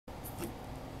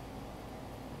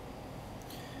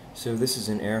So this is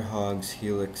an Air Hogs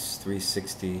Helix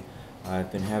 360.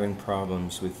 I've been having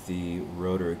problems with the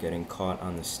rotor getting caught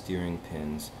on the steering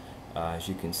pins. As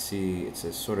you can see, it's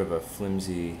a sort of a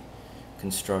flimsy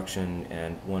construction,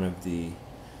 and one of the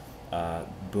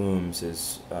booms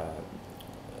is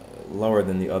lower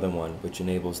than the other one, which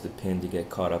enables the pin to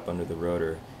get caught up under the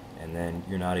rotor, and then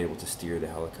you're not able to steer the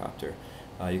helicopter.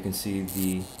 You can see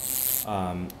the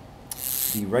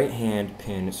right hand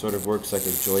pin sort of works like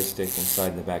a joystick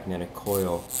inside the magnetic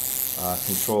coil,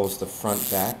 controls the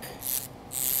front-back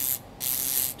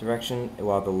direction,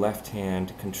 while the left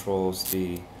hand controls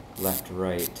the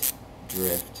left-right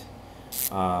drift.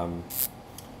 Going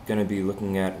to be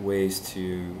looking at ways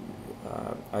to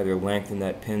either lengthen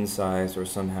that pin size or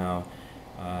somehow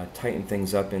tighten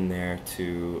things up in there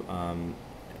to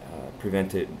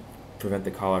prevent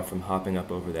the collar from hopping up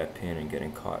over that pin and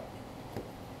getting caught.